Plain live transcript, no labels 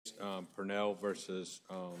Pernell versus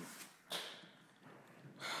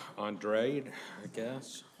Andrade, I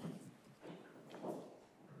guess.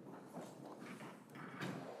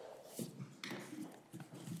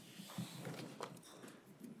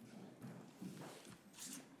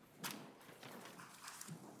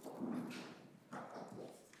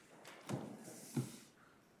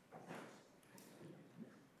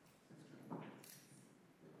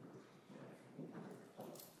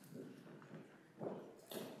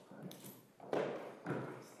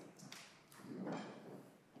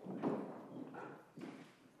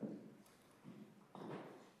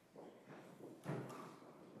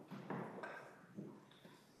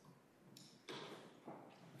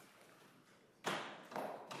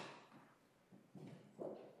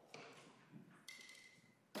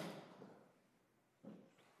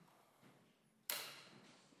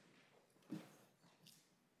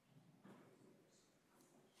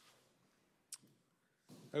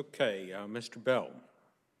 Okay, Mr. Bell.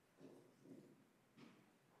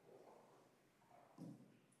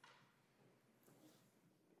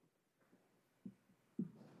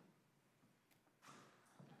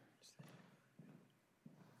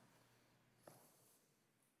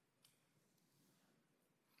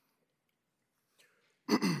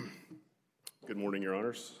 Good morning, Your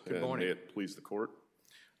Honors. Good morning. May it please the Court.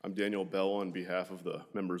 I'm Daniel Bell on behalf of the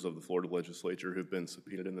members of the Florida Legislature who've been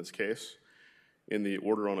subpoenaed in this case. In the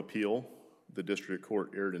order on appeal, the District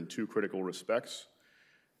Court erred in two critical respects.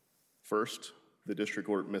 First, the District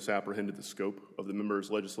Court misapprehended the scope of the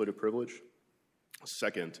members' legislative privilege.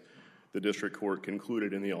 Second, the District Court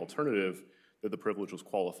concluded in the alternative that the privilege was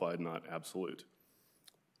qualified, not absolute.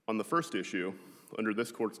 On the first issue, under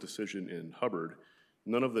this Court's decision in Hubbard,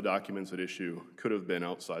 none of the documents at issue could have been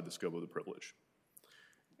outside the scope of the privilege.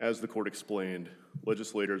 As the Court explained,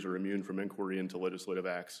 legislators are immune from inquiry into legislative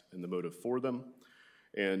acts and the motive for them,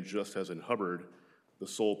 and just as in Hubbard, the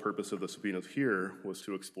sole purpose of the subpoenas here was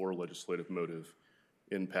to explore legislative motive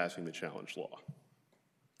in passing the challenge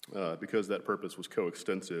law. Because that purpose was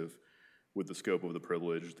coextensive with the scope of the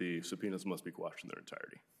privilege, the subpoenas must be quashed in their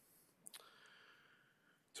entirety.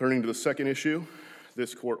 Turning to the second issue,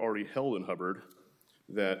 this Court already held in Hubbard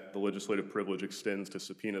that the legislative privilege extends to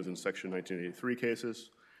subpoenas in Section 1983 cases.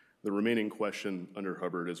 The remaining question under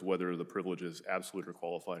Hubbard is whether the privilege is absolute or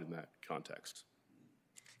qualified in that context.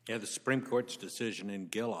 Yeah, the Supreme Court's decision in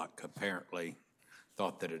Gillock apparently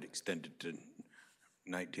thought that it extended to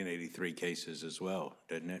 1983 cases as well,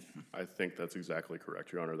 didn't it? I think that's exactly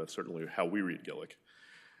correct, Your Honor. That's certainly how we read Gillock.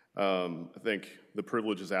 I think the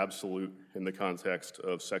privilege is absolute in the context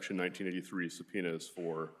of Section 1983 subpoenas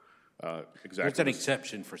for exactly. There's an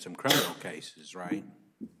exception for some criminal cases, right?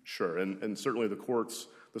 Sure, and certainly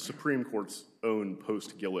the Supreme Court's own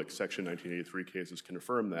post-Gillock Section 1983 cases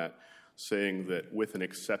confirm that, saying that with an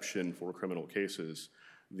exception for criminal cases,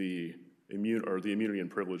 the immunity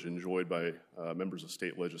and privilege enjoyed by members of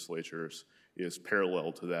state legislatures is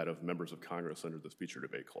parallel to that of members of Congress under the Speech or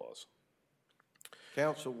Debate Clause.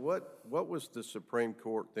 Counsel, what was the Supreme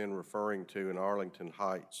Court then referring to in Arlington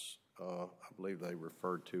Heights? I believe they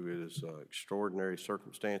referred to it as extraordinary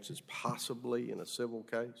circumstances, possibly in a civil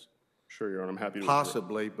case. Sure, Your Honor, I'm happy to.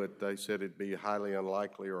 Possibly, but they said it'd be highly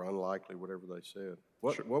unlikely or unlikely, whatever they said.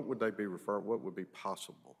 What would they be referring? What would be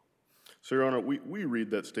possible? So, Your Honor, we read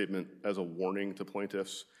that statement as a warning to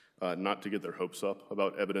plaintiffs not to get their hopes up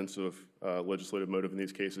about evidence of legislative motive in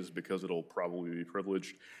these cases because it'll probably be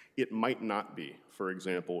privileged. It might not be, for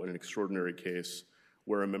example, in an extraordinary case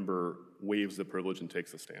where a member waives the privilege and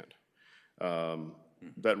takes the stand.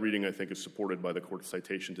 That reading, I think, is supported by the Court's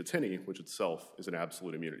citation to Tenney, which itself is an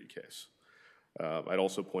absolute immunity case. I'd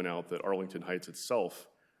also point out that Arlington Heights itself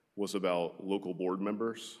was about local board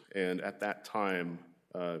members, and at that time,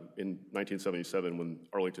 in 1977, when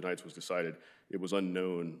Arlington Heights was decided, it was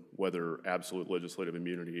unknown whether absolute legislative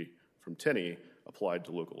immunity from Tenney applied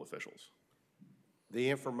to local officials. The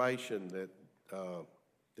information that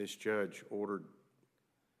this judge ordered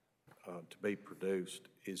to be produced,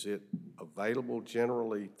 is it available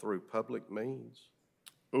generally through public means?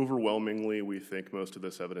 Overwhelmingly, we think most of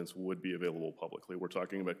this evidence would be available publicly. We're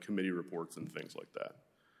talking about committee reports and things like that.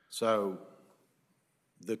 So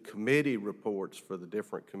the committee reports for the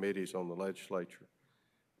different committees on the legislature,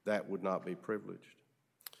 that would not be privileged?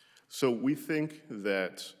 So we think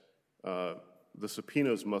that the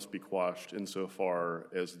subpoenas must be quashed insofar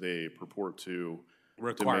as they purport to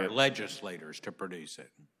require legislators to produce it.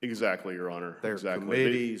 Exactly, Your Honor. There are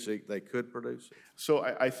committees, they could produce it? So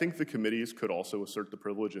I think the committees could also assert the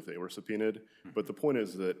privilege if they were subpoenaed, but the point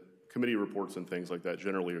is that committee reports and things like that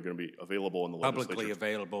generally are going to be available in the legislature. Publicly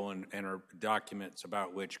available and are documents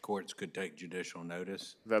about which courts could take judicial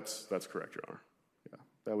notice? That's correct, Your Honor. Yeah,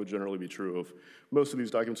 that would generally be true of most of these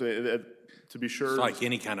documents. To be sure, It's like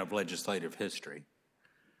any kind of legislative history.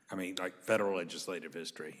 I mean, like federal legislative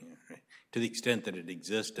history. To the extent that it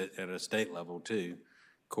exists at a state level too,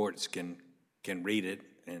 courts can read it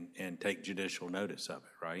and take judicial notice of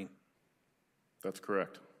it, right? That's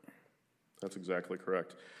correct. That's exactly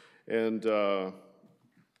correct. And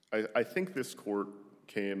I think this court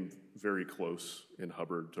came very close in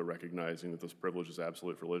Hubbard to recognizing that this privilege is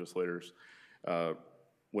absolute for legislators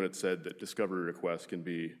when it said that discovery requests can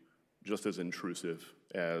be just as intrusive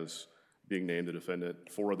as being named a defendant.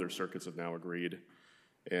 4 other circuits have now agreed.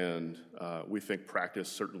 And we think practice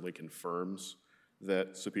certainly confirms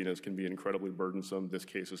that subpoenas can be incredibly burdensome. This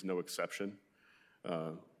case is no exception.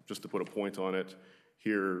 Just to put a point on it,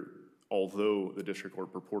 here, although the district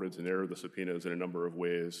court purported to narrow the subpoenas in a number of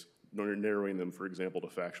ways, narrowing them, for example, to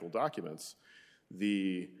factual documents,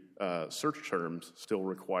 the search terms still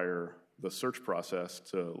require the search process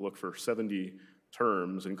to look for 70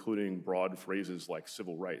 terms, including broad phrases like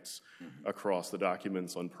civil rights, across the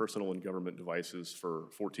documents on personal and government devices for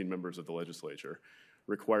 14 members of the legislature,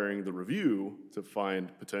 requiring the review to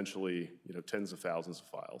find potentially tens of thousands of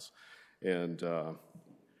files. And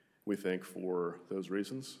we think for those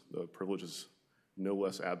reasons, the privilege is no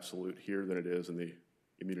less absolute here than it is in the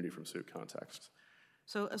immunity from suit context.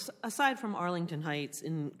 So aside from Arlington Heights,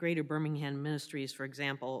 in Greater Birmingham Ministries, for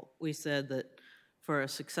example, we said that for a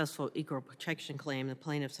successful equal protection claim, the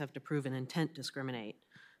plaintiffs have to prove an intent to discriminate.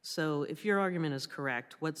 So if your argument is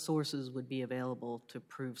correct, what sources would be available to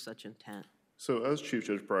prove such intent? So as Chief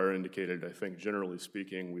Judge Pryor indicated, I think generally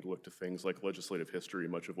speaking, we'd look to things like legislative history,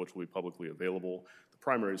 much of which will be publicly available. The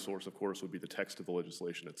primary source, of course, would be the text of the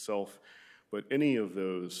legislation itself. But any of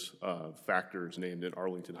those factors named in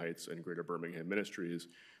Arlington Heights and Greater Birmingham Ministries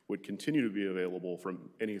would continue to be available from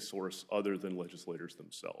any source other than legislators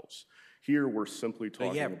themselves. Here, we're simply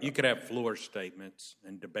talking about... You could have floor statements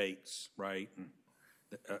and debates, right? And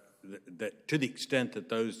that to the extent that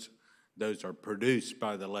those are produced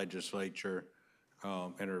by the legislature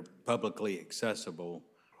and are publicly accessible,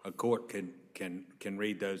 a court can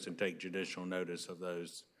read those and take judicial notice of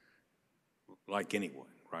those like anyone,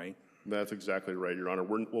 right? That's exactly right, Your Honor.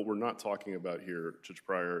 What we're not talking about here, Judge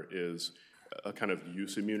Pryor, is a kind of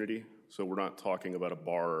use immunity. So we're not talking about a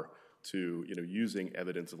bar to using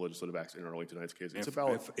evidence of legislative acts in Arlington Heights case. It's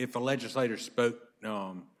about if a legislator spoke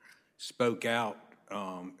out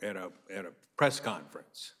at a press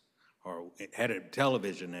conference or had a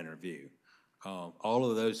television interview, all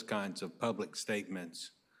of those kinds of public statements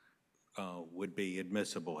would be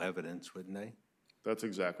admissible evidence, wouldn't they? That's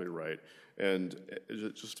exactly right. And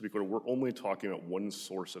just to be clear, we're only talking about one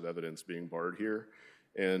source of evidence being barred here.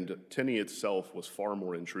 And Tenney itself was far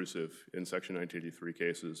more intrusive in Section 1983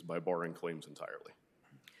 cases by barring claims entirely.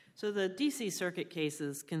 So the D.C. Circuit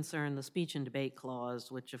cases concern the speech and debate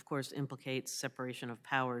clause, which of course implicates separation of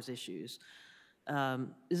powers issues.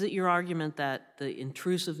 Is it your argument that the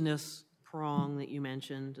intrusiveness prong that you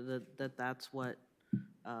mentioned, that's what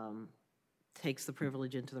takes the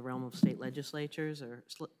privilege into the realm of state legislatures or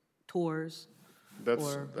tours?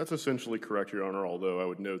 That's essentially correct, Your Honor, although I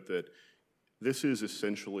would note that this is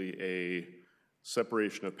essentially a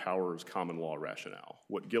separation of powers common law rationale.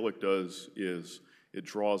 What Gillick does is it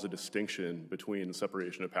draws a distinction between the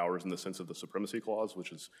separation of powers in the sense of the supremacy clause,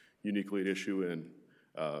 which is uniquely at issue in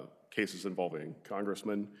cases involving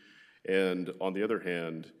congressmen, and on the other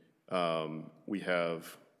hand, we have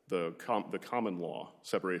the common law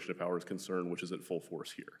separation of powers concern, which is at full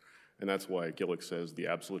force here. And that's why Gillick says the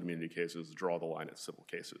absolute immunity cases draw the line at civil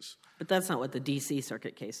cases. But that's not what the D.C.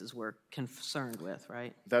 Circuit cases were concerned with,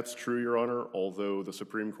 right? That's true, Your Honor, although the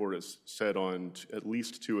Supreme Court has said on at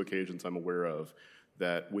least 2 occasions I'm aware of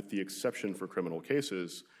that with the exception for criminal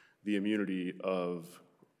cases, the immunity of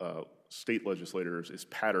state legislators is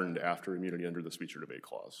patterned after immunity under the speech or debate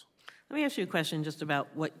clause. Let me ask you a question just about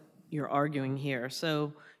what you're arguing here.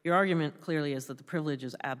 So your argument clearly is that the privilege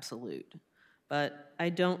is absolute. But I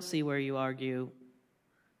don't see where you argue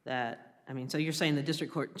that, so you're saying the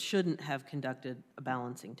district court shouldn't have conducted a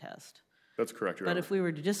balancing test. That's correct, Your Honor. But if we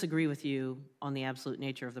were to disagree with you on the absolute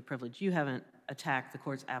nature of the privilege, you haven't attacked the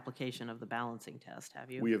court's application of the balancing test, have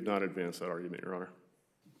you? We have not advanced that argument, Your Honor.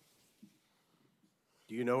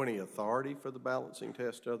 Do you know any authority for the balancing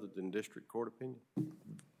test other than district court opinion?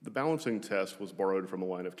 The balancing test was borrowed from a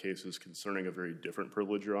line of cases concerning a very different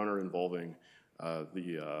privilege, Your Honor, involving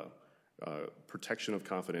the protection of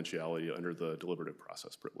confidentiality under the deliberative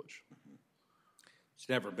process privilege. It's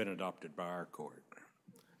never been adopted by our court.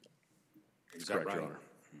 Is Correct, that right? Your Honor.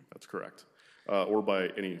 That's correct. Or by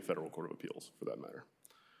any federal court of appeals, for that matter.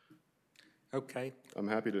 Okay. I'm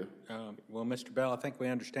happy to. Well, Mr. Bell, I think we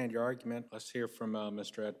understand your argument. Let's hear from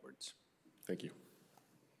Mr. Edwards. Thank you.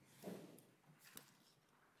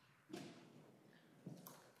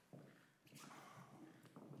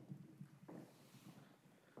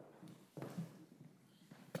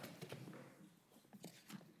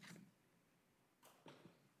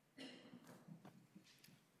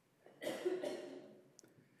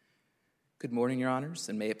 Good morning, Your Honors,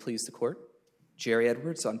 and may it please the Court. Jerry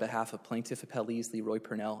Edwards on behalf of Plaintiff Appellees Leroy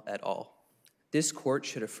Pernell et al. This Court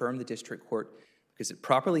should affirm the District Court because it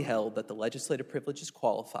properly held that the legislative privilege is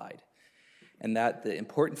qualified and that the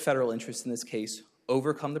important federal interests in this case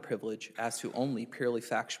overcome the privilege as to only purely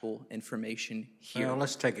factual information here. Well,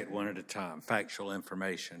 let's take it one at a time. Factual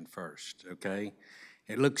information first, okay?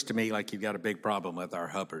 It looks to me like you've got a big problem with our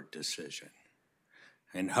Hubbard decision.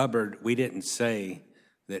 In Hubbard, we didn't say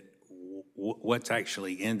that what's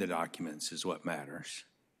actually in the documents is what matters.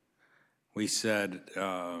 We said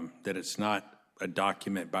that it's not a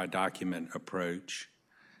document-by-document approach.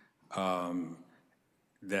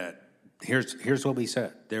 That here's what we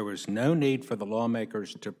said. There was no need for the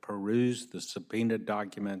lawmakers to peruse the subpoenaed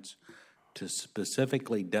documents to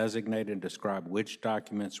specifically designate and describe which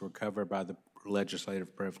documents were covered by the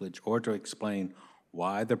legislative privilege or to explain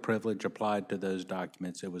why the privilege applied to those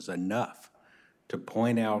documents. It was enough to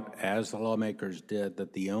point out, as the lawmakers did,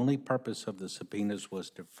 that the only purpose of the subpoenas was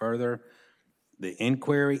to further the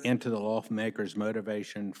inquiry into the lawmakers'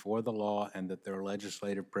 motivation for the law and that their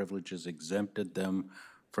legislative privileges exempted them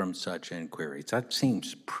from such inquiries. That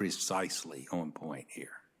seems precisely on point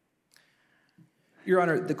here. Your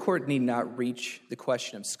Honor, the Court need not reach the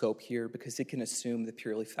question of scope here because it can assume that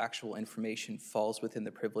purely factual information falls within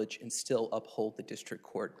the privilege and still uphold the District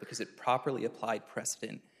Court because it properly applied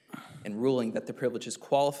precedent in ruling that the privilege is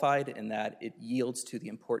qualified and that it yields to the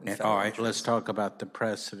important federal All right, interest. let's talk about the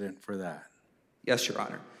precedent for that. Yes, Your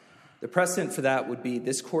Honor. The precedent for that would be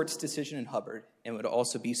this Court's decision in Hubbard and would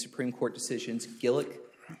also be Supreme Court decisions Gillick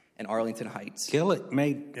and Arlington Heights.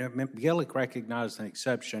 Gillick recognized an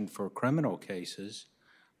exception for criminal cases,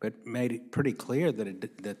 but made it pretty clear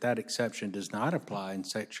that that exception does not apply in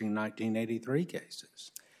Section 1983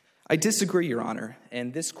 cases. I disagree, Your Honor,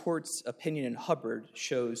 and this Court's opinion in Hubbard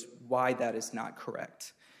shows why that is not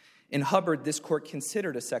correct. In Hubbard, this Court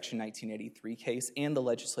considered a Section 1983 case and the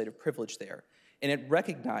legislative privilege there, and it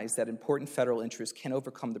recognized that important federal interests can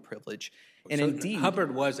overcome the privilege. And So indeed,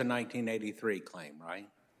 Hubbard was a 1983 claim, right?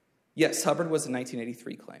 yes, Hubbard was a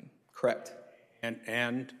 1983 claim, correct.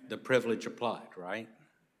 And the privilege applied, right?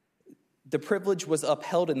 The privilege was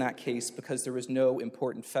upheld in that case because there was no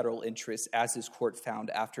important federal interest, as this Court found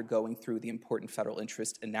after going through the important federal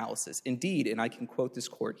interest analysis. Indeed, and I can quote this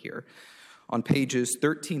Court here, on pages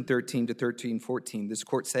 1313 to 1314, this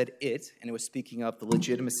Court said it, and it was speaking of the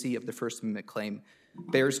legitimacy of the First Amendment claim,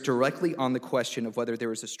 bears directly on the question of whether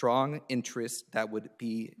there is a strong interest that would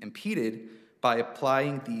be impeded by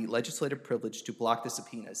applying the legislative privilege to block the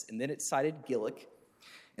subpoenas. And then it cited Gillick,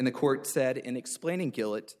 and the Court said in explaining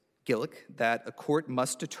Gillick that a court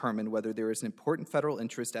must determine whether there is an important federal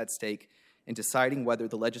interest at stake in deciding whether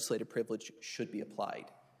the legislative privilege should be applied.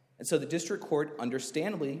 And so the District Court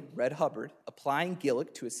understandably read Hubbard, applying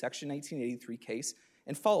Gillick to a Section 1983 case,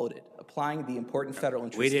 and followed it, applying the important federal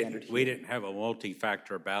interest standard here. We didn't have a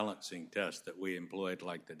multi-factor balancing test that we employed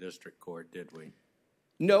like the District Court, did we?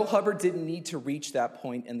 No, Hubbard didn't need to reach that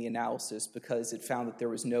point in the analysis because it found that there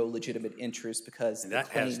was no legitimate interest because And that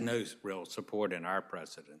has no real support in our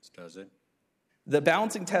precedents, does it? The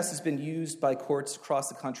balancing test has been used by courts across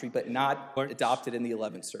the country, but not adopted in the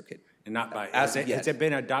 11th Circuit. And not by, As of has yet. it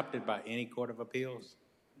been adopted by any court of appeals?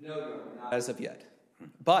 No, not as of yet.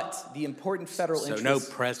 But the important federal So interest... no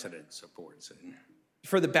precedent supports it.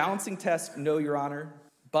 For the balancing test, no, Your Honor,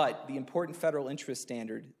 but the important federal interest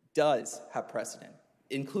standard does have precedent,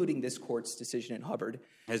 including this Court's decision in Hubbard.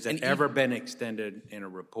 Has it ever been extended in a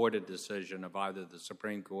reported decision of either the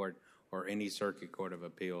Supreme Court or any circuit court of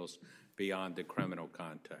appeals beyond the criminal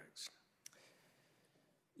context?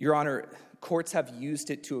 Your Honor, courts have used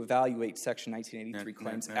it to evaluate Section 1983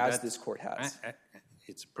 claims, as this Court has.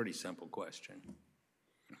 It's a pretty simple question.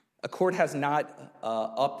 A court has not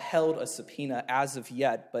upheld a subpoena as of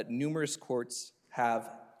yet, but numerous courts have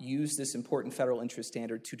used this important federal interest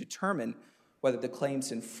standard to determine whether the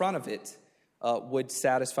claims in front of it would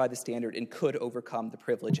satisfy the standard and could overcome the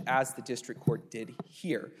privilege, as the District Court did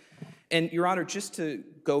here. And, Your Honor, just to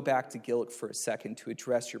go back to Gillick for a second to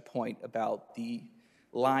address your point about the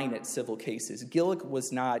line at civil cases. Gillick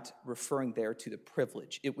was not referring there to the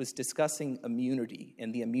privilege. It was discussing immunity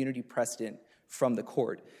and the immunity precedent from the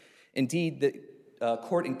court. Indeed, the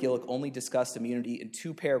court in Gillick only discussed immunity in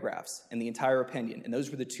 2 paragraphs in the entire opinion, and those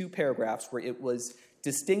were the 2 paragraphs where it was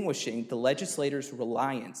distinguishing the legislator's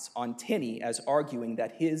reliance on Tenney as arguing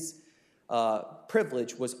that his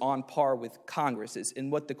privilege was on par with Congress's.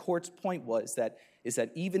 And what the court's point was is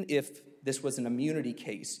that even if this was an immunity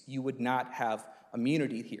case, you would not have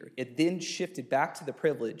immunity here. It then shifted back to the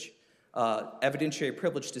privilege, evidentiary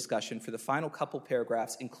privilege discussion for the final couple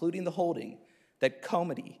paragraphs, including the holding that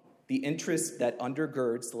comity, the interest that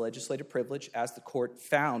undergirds the legislative privilege, as the court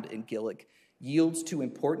found in Gillick, yields to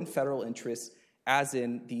important federal interests, as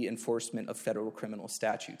in the enforcement of federal criminal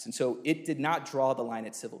statutes. And so it did not draw the line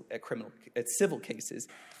at civil cases.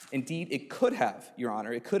 Indeed, it could have, Your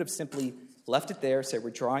Honor. It could have simply left it there, said we're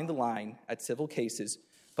drawing the line at civil cases,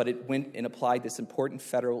 but it went and applied this important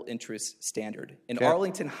federal interest standard. And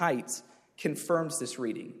Arlington Heights confirms this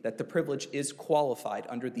reading, that the privilege is qualified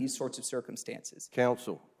under these sorts of circumstances.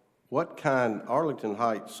 Counsel, Arlington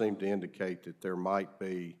Heights seemed to indicate that there might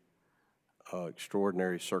be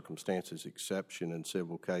extraordinary circumstances exception in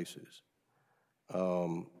civil cases.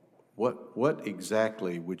 What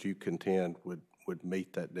exactly would you contend would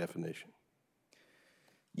meet that definition?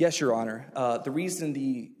 Yes, Your Honor. The reason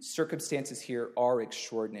the circumstances here are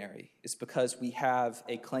extraordinary is because we have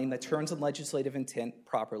a claim that turns on legislative intent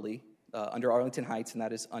properly under Arlington Heights, and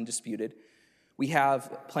that is undisputed. We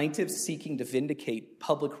have plaintiffs seeking to vindicate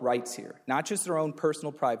public rights here, not just their own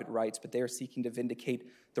personal private rights, but they are seeking to vindicate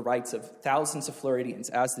the rights of thousands of Floridians,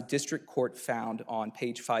 as the district court found on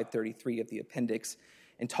page 533 of the appendix,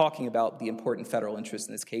 in talking about the important federal interest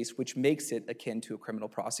in this case, which makes it akin to a criminal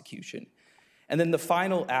prosecution. And then the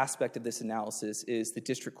final aspect of this analysis is the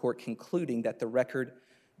district court concluding that the record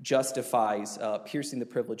justifies piercing the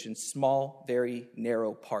privilege in small, very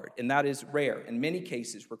narrow part. And that is rare. In many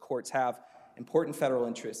cases where courts have important federal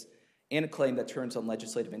interests and a claim that turns on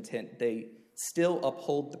legislative intent, they still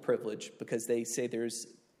uphold the privilege because they say there's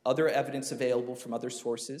other evidence available from other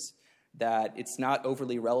sources, that it's not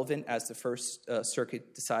overly relevant, as the First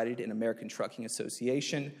Circuit decided in American Trucking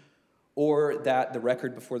Association, or that the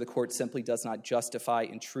record before the court simply does not justify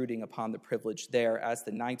intruding upon the privilege there, as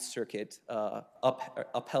the Ninth Circuit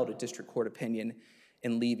upheld a district court opinion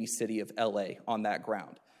in Levy City of L.A. on that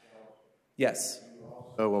ground. Yes?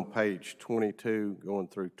 So on page 22, going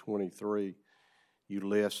through 23, you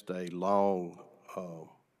list a long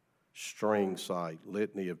string cite,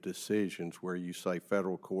 litany of decisions where you say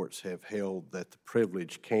federal courts have held that the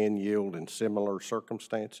privilege can yield in similar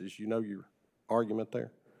circumstances. You know your argument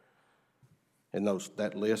there? In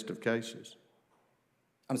that list of cases?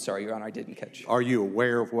 I'm sorry, Your Honor, I didn't catch. Are you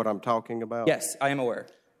aware of what I'm talking about? Yes, I am aware.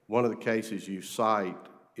 One of the cases you cite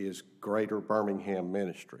is Greater Birmingham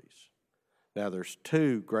Ministries. Now, there's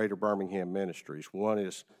 2 Greater Birmingham Ministries. One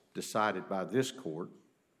is decided by this court,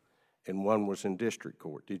 and one was in district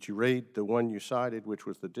court. Did you read the one you cited, which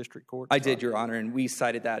was the district court? I did, Your Honor, and we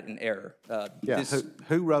cited that in error.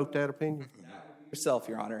 Who wrote that opinion? Yourself,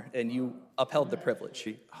 Your Honor, and you upheld the privilege.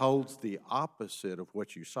 She holds the opposite of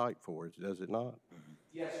what you cite for, does it not?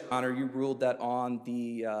 Yes, Your Honor, you ruled that on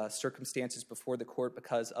the circumstances before the court,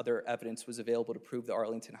 because other evidence was available to prove the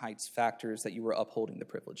Arlington Heights factors, that you were upholding the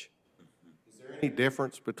privilege. Is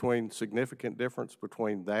there any significant difference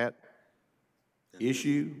between that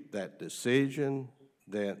issue, that decision,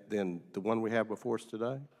 than the one we have before us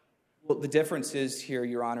today? Well, the difference is here,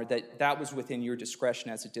 Your Honor, that was within your discretion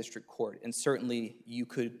as a district court, and certainly you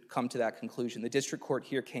could come to that conclusion. The district court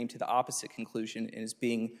here came to the opposite conclusion and is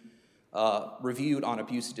being reviewed on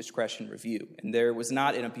abuse of discretion review. And there was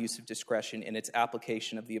not an abuse of discretion in its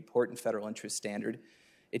application of the important federal interest standard.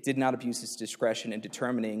 It did not abuse its discretion in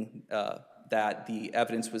determining that the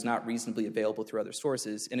evidence was not reasonably available through other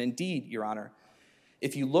sources. And indeed, Your Honor,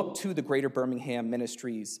 if you look to the Greater Birmingham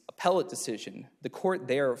Ministries appellate decision, the court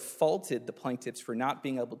there faulted the plaintiffs for not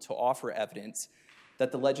being able to offer evidence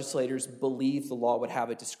that the legislators believed the law would have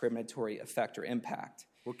a discriminatory effect or impact.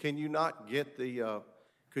 Well, can you not get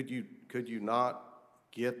could you not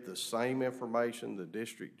get the same information the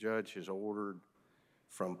district judge has ordered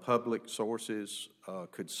from public sources?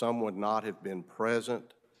 Could someone not have been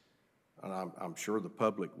present? And I'm sure the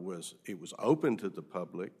public was open to the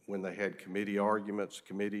public when they had committee arguments,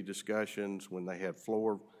 committee discussions, when they had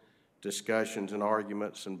floor discussions and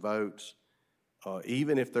arguments and votes.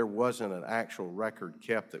 Even if there wasn't an actual record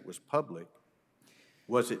kept that was public,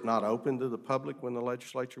 was it not open to the public when the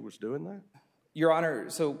legislature was doing that? Your Honor,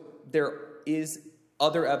 so there is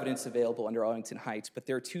other evidence available under Arlington Heights, but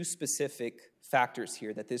there are two specific factors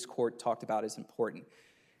here that this court talked about as important,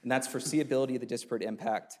 and that's foreseeability of the disparate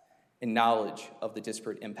impact and knowledge of the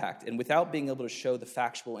disparate impact. And without being able to show the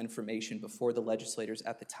factual information before the legislators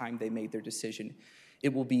at the time they made their decision,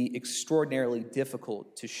 it will be extraordinarily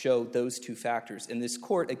difficult to show those two factors. And this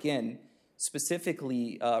court, again,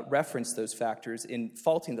 specifically referenced those factors in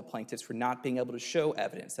faulting the plaintiffs for not being able to show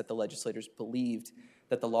evidence that the legislators believed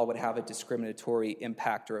that the law would have a discriminatory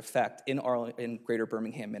impact or effect in Greater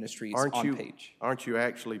Birmingham Ministries page. Aren't you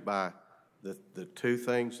actually, by the two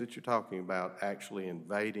things that you're talking about, actually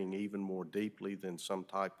invading even more deeply than some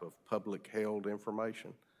type of public-held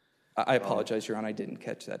information? I apologize, Your Honor, I didn't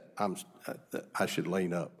catch that. I should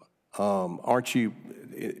lean up. Aren't you,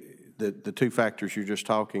 the two factors you're just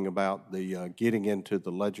talking about, the getting into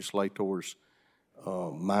the legislators'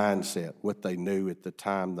 mindset, what they knew at the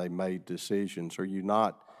time they made decisions, are you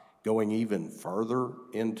not going even further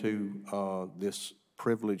into this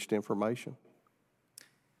privileged information?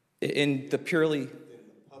 In the purely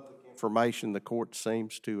public information the court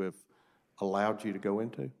seems to have allowed you to go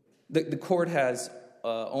into? The court has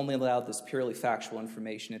only allowed this purely factual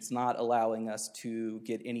information. It's not allowing us to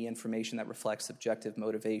get any information that reflects subjective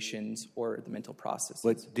motivations or the mental processes.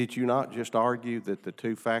 But did you not just argue that the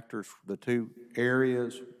two factors, the two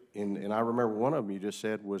areas, and I remember one of them you just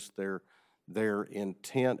said was their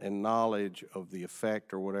intent and knowledge of the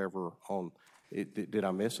effect or whatever on it. Did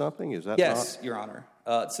I miss something? Is that yes, not? Your Honor.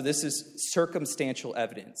 So this is circumstantial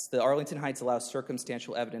evidence. The Arlington Heights allows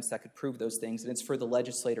circumstantial evidence that could prove those things, and it's for the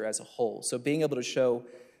legislator as a whole. So being able to show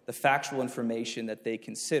the factual information that they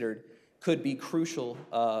considered could be crucial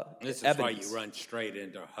This is evidence. why you run straight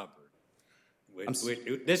into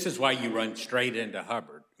Hubbard. This is why you run straight into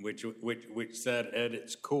Hubbard, which said at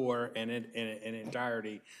its core and in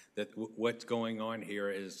entirety that what's going on here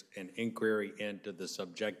is an inquiry into the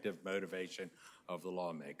subjective motivation of the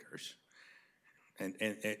lawmakers, and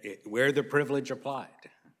where the privilege applied.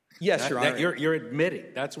 Yes, Your Honor. You're admitting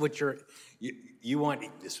that's what you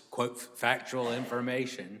want this quote factual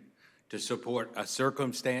information to support a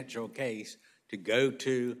circumstantial case to go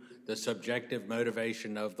to the subjective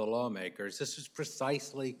motivation of the lawmakers. This is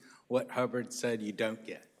precisely what Hubbard said you don't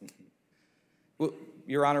get. Well,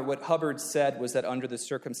 Your Honor, what Hubbard said was that under the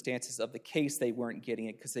circumstances of the case, they weren't getting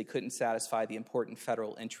it because they couldn't satisfy the important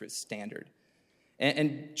federal interest standard.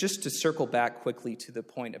 And just to circle back quickly to the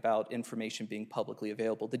point about information being publicly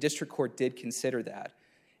available, the district court did consider that,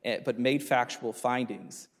 but made factual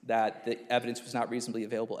findings that the evidence was not reasonably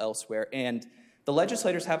available elsewhere. And the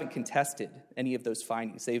legislators haven't contested any of those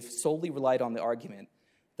findings. They've solely relied on the argument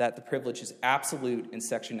that the privilege is absolute in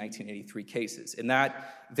Section 1983 cases. And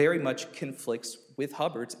that very much conflicts with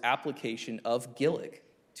Hubbard's application of Gillick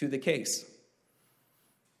to the case.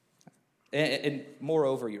 And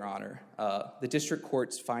moreover, Your Honor, the district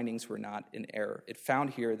court's findings were not in error. It found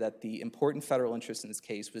here that the important federal interest in this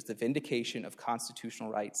case was the vindication of constitutional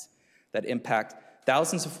rights that impact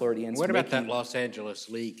thousands of Floridians. What about that Los Angeles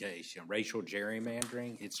Lee case, racial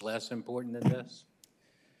gerrymandering? It's less important than this?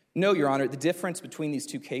 No, Your Honor. The difference between these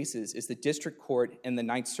two cases is the district court in the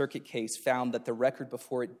Ninth Circuit case found that the record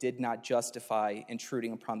before it did not justify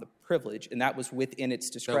intruding upon the privilege, and that was within its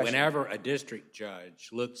discretion. So whenever a district judge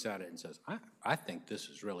looks at it and says, I think this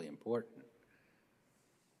is really important,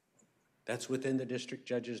 that's within the district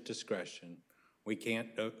judge's discretion. We can't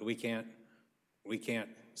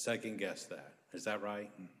second guess that. Is that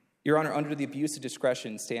right? Your Honor, under the abuse of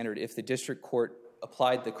discretion standard, if the district court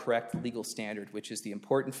applied the correct legal standard, which is the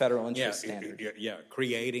important federal interest standard. Yeah,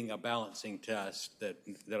 creating a balancing test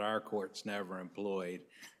that our courts never employed,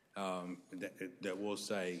 that will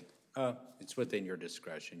say, it's within your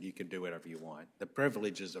discretion. You can do whatever you want. The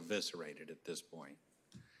privilege is eviscerated at this point.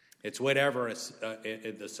 It's whatever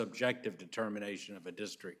the subjective determination of a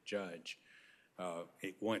district judge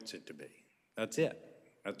it wants it to be. That's it.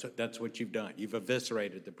 That's what you've done. You've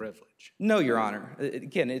eviscerated the privilege. No, Your Honor.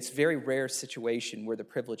 Again, it's a very rare situation where the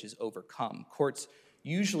privilege is overcome. Courts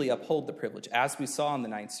usually uphold the privilege, as we saw in the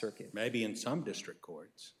Ninth Circuit. Maybe in some district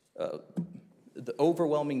courts. The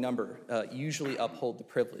overwhelming number usually uphold the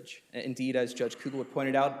privilege. Indeed, as Judge Kugler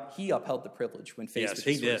pointed out, he upheld the privilege when faced with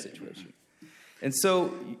this sort of situation. And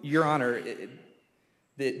so, Your Honor,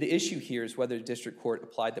 the issue here is whether the district court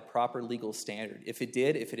applied the proper legal standard. If it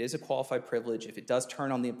did, if it is a qualified privilege, if it does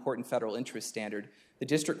turn on the important federal interest standard, the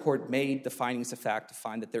district court made the findings of fact to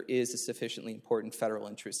find that there is a sufficiently important federal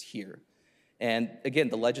interest here. And again,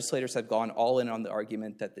 the legislators have gone all in on the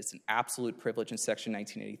argument that it's an absolute privilege in Section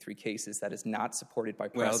 1983 cases that is not supported by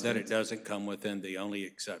precedent. Well, that it doesn't come within the only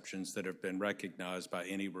exceptions that have been recognized by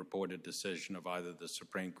any reported decision of either the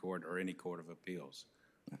Supreme Court or any court of appeals.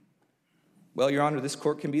 Well, Your Honor, this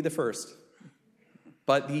court can be the first.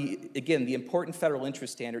 But again, the important federal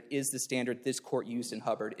interest standard is the standard this court used in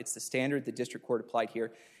Hubbard. It's the standard the district court applied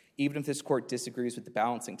here. Even if this court disagrees with the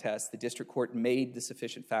balancing test, the district court made the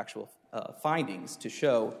sufficient factual findings to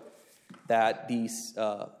show that these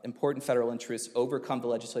important federal interests overcome the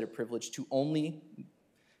legislative privilege to only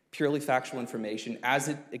purely factual information. As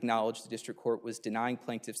it acknowledged, the district court was denying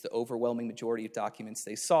plaintiffs the overwhelming majority of documents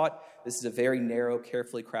they sought. This is a very narrow,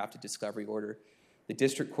 carefully crafted discovery order. The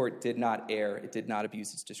district court did not err, it did not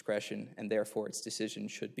abuse its discretion, and therefore its decision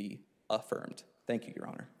should be affirmed. Thank you, Your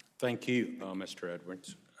Honor. Thank you, Mr.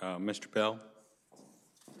 Edwards. Mr. Pell?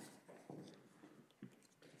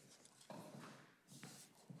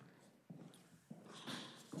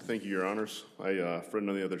 Thank you, Your Honors. My friend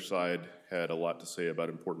on the other side had a lot to say about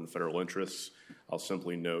important federal interests. I'll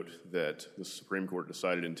simply note that the Supreme Court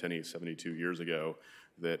decided in Tenney 72 years ago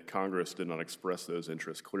that Congress did not express those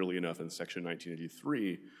interests clearly enough in Section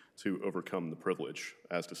 1983 to overcome the privilege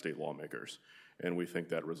as to state lawmakers, and we think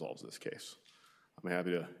that resolves this case. I'm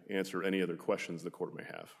happy to answer any other questions the court may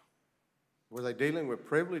have. Were they dealing with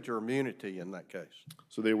privilege or immunity in that case?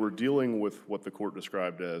 So they were dealing with what the court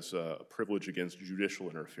described as a privilege against judicial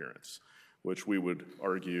interference, which we would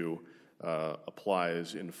argue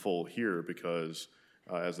applies in full here because,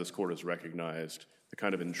 as this court has recognized, the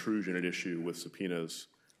kind of intrusion at issue with subpoenas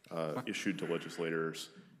issued to legislators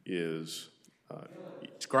is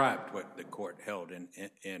Described what the court held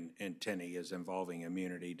in Tenney as involving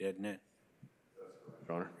immunity, didn't it?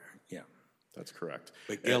 Your Honor? Yeah. That's correct.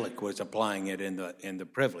 But Gillick was applying it in the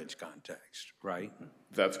privilege context, right?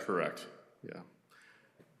 That's correct, yeah. All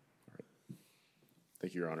right.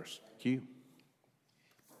 Thank you, Your Honors. Thank you.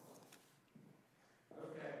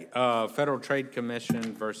 Federal Trade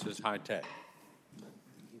Commission versus High Tech.